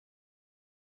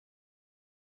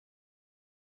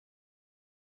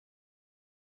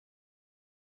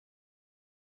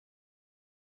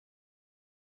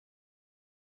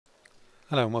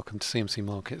Hello and welcome to CMC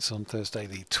Markets on Thursday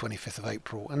the 25th of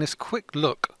April, and this quick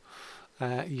look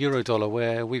at Eurodollar,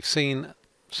 where we've seen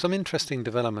some interesting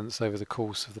developments over the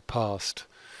course of the past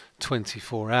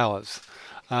 24 hours.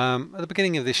 At the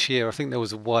beginning of this year, I think there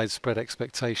was a widespread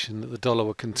expectation that the dollar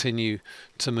would continue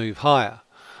to move higher,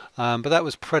 but that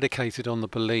was predicated on the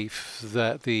belief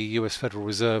that the US Federal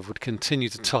Reserve would continue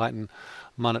to tighten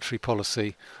monetary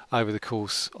policy over the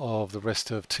course of the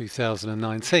rest of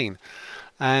 2019.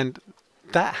 And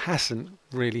that hasn't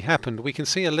really happened. We can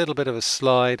see a little bit of a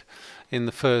slide in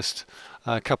the first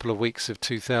couple of weeks of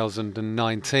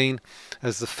 2019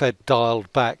 as the Fed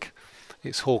dialed back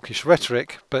its hawkish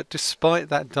rhetoric, but despite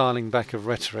that dialing back of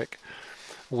rhetoric,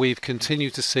 we've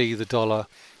continued to see the dollar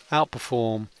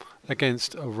outperform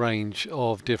against a range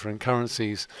of different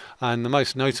currencies, and the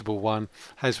most notable one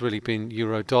has really been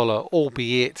Eurodollar,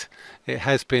 albeit it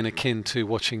has been akin to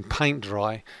watching paint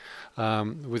dry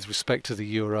with respect to the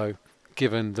euro,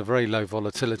 given the very low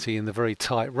volatility and the very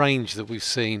tight range that we've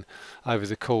seen over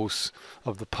the course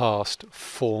of the past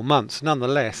 4 months.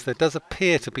 Nonetheless, there does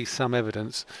appear to be some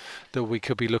evidence that we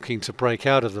could be looking to break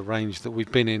out of the range that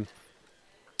we've been in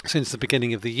since the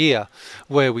beginning of the year,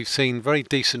 where we've seen very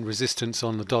decent resistance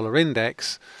on the dollar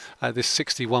index at this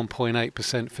 61.8%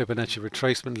 Fibonacci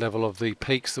retracement level of the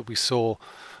peaks that we saw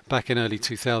back in early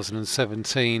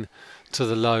 2017 to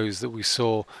the lows that we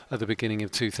saw at the beginning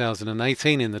of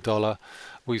 2018 in the dollar.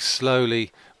 We've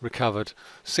slowly recovered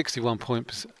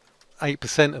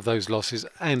 61.8% of those losses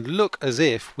and look as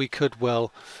if we could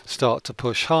well start to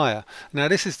push higher. Now,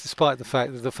 this is despite the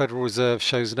fact that the Federal Reserve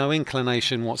shows no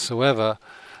inclination whatsoever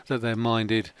that they're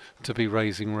minded to be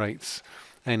raising rates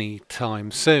any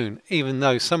time soon, even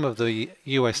though some of the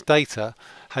US data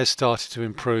has started to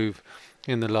improve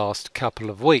in the last couple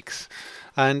of weeks.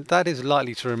 And that is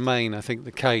likely to remain, I think,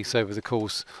 the case over the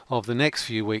course of the next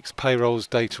few weeks. Payrolls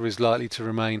data is likely to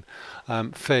remain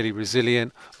fairly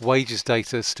resilient. Wages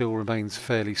data still remains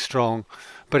fairly strong.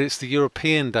 But it's the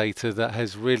European data that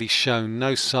has really shown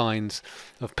no signs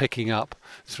of picking up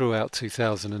throughout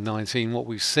 2019. What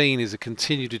we've seen is a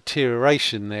continued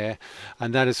deterioration there,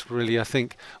 and that is really, I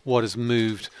think, what has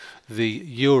moved the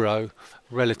euro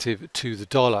relative to the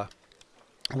dollar.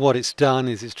 What it's done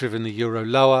is it's driven the euro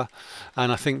lower,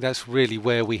 and I think that's really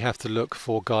where we have to look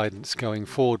for guidance going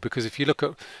forward, because if you look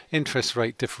at interest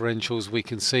rate differentials, we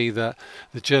can see that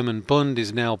the German Bund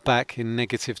is now back in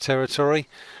negative territory,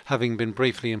 having been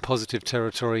briefly in positive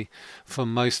territory for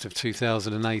most of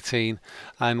 2018,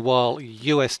 and while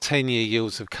US 10-year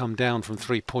yields have come down from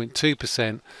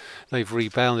 3.2%, they've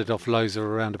rebounded off lows of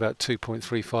around about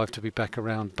 2.35 to be back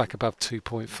above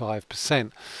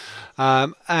 2.5%.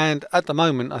 And at the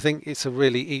moment, I think it's a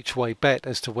really each-way bet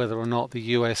as to whether or not the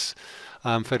US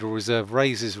Federal Reserve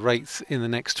raises rates in the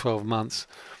next 12 months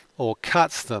or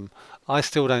cuts them. I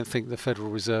still don't think the Federal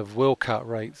Reserve will cut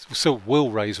rates, still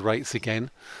will raise rates again.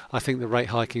 I think the rate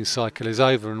hiking cycle is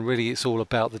over, and really it's all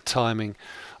about the timing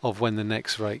of when the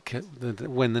next rate cut,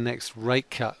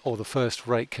 or the first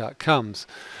rate cut comes.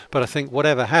 But I think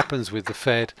whatever happens with the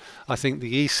Fed, I think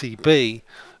the ECB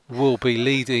will be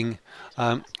leading.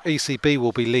 The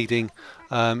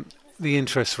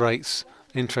interest rate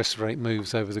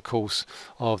moves over the course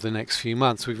of the next few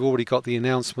months. We've already got the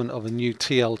announcement of a new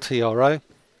TLTRO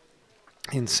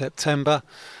in September,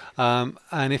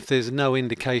 and if there's no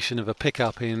indication of a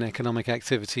pickup in economic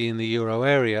activity in the euro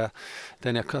area,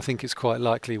 then I think it's quite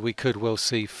likely we could well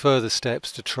see further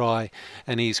steps to try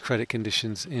and ease credit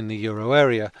conditions in the euro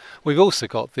area. We've also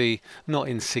got the not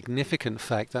insignificant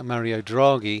fact that Mario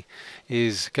Draghi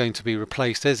is going to be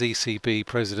replaced as ECB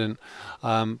president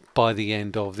by the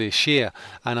end of this year,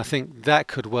 and I think that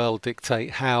could well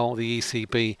dictate how the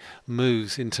ECB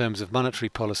moves in terms of monetary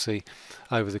policy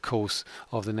over the course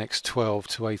of the next 12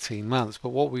 to 18 months. But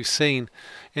what we've seen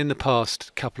in the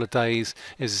past couple of days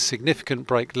is a significant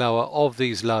break lower of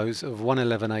these lows of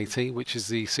 111.80, which is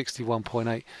the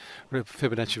 61.8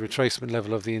 Fibonacci retracement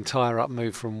level of the entire up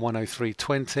move from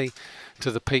 103.20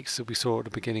 to the peaks that we saw at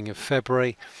the beginning of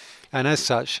February. And as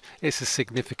such, it's a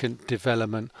significant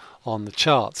development on the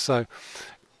chart. So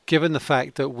given the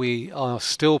fact that we are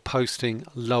still posting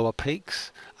lower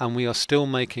peaks and we are still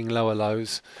making lower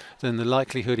lows, then the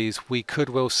likelihood is we could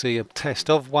well see a test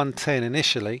of 110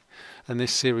 initially, and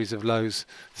this series of lows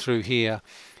through here,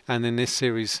 and then this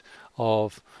series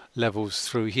of levels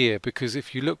through here. Because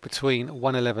if you look between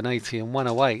 111.80 and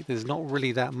 108, there's not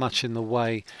really that much in the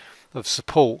way of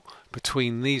support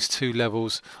between these two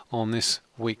levels on this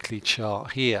weekly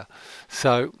chart here.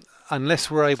 So unless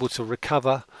we're able to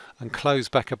recover and close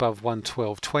back above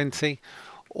 112.20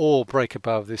 or break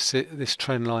above this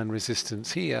trend line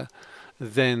resistance here,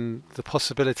 then the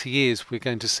possibility is we're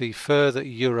going to see further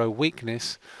euro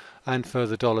weakness and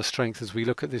further dollar strength as we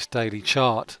look at this daily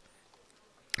chart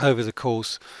over the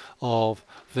course of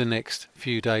the next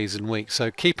few days and weeks. So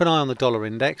keep an eye on the dollar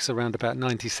index around about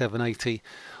 97.80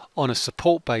 on a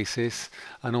support basis,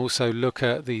 and also look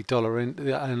at the dollar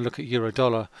and look at euro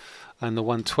dollar and the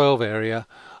 112 area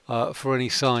for any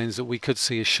signs that we could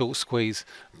see a short squeeze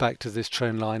back to this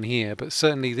trend line here. But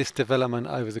certainly this development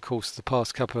over the course of the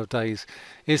past couple of days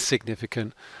is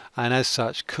significant, and as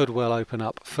such could well open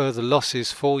up further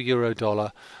losses for euro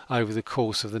dollar over the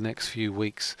course of the next few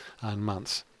weeks and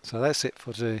months. So that's it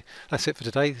for today.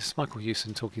 This is Michael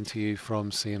Hewson talking to you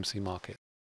from CMC Markets.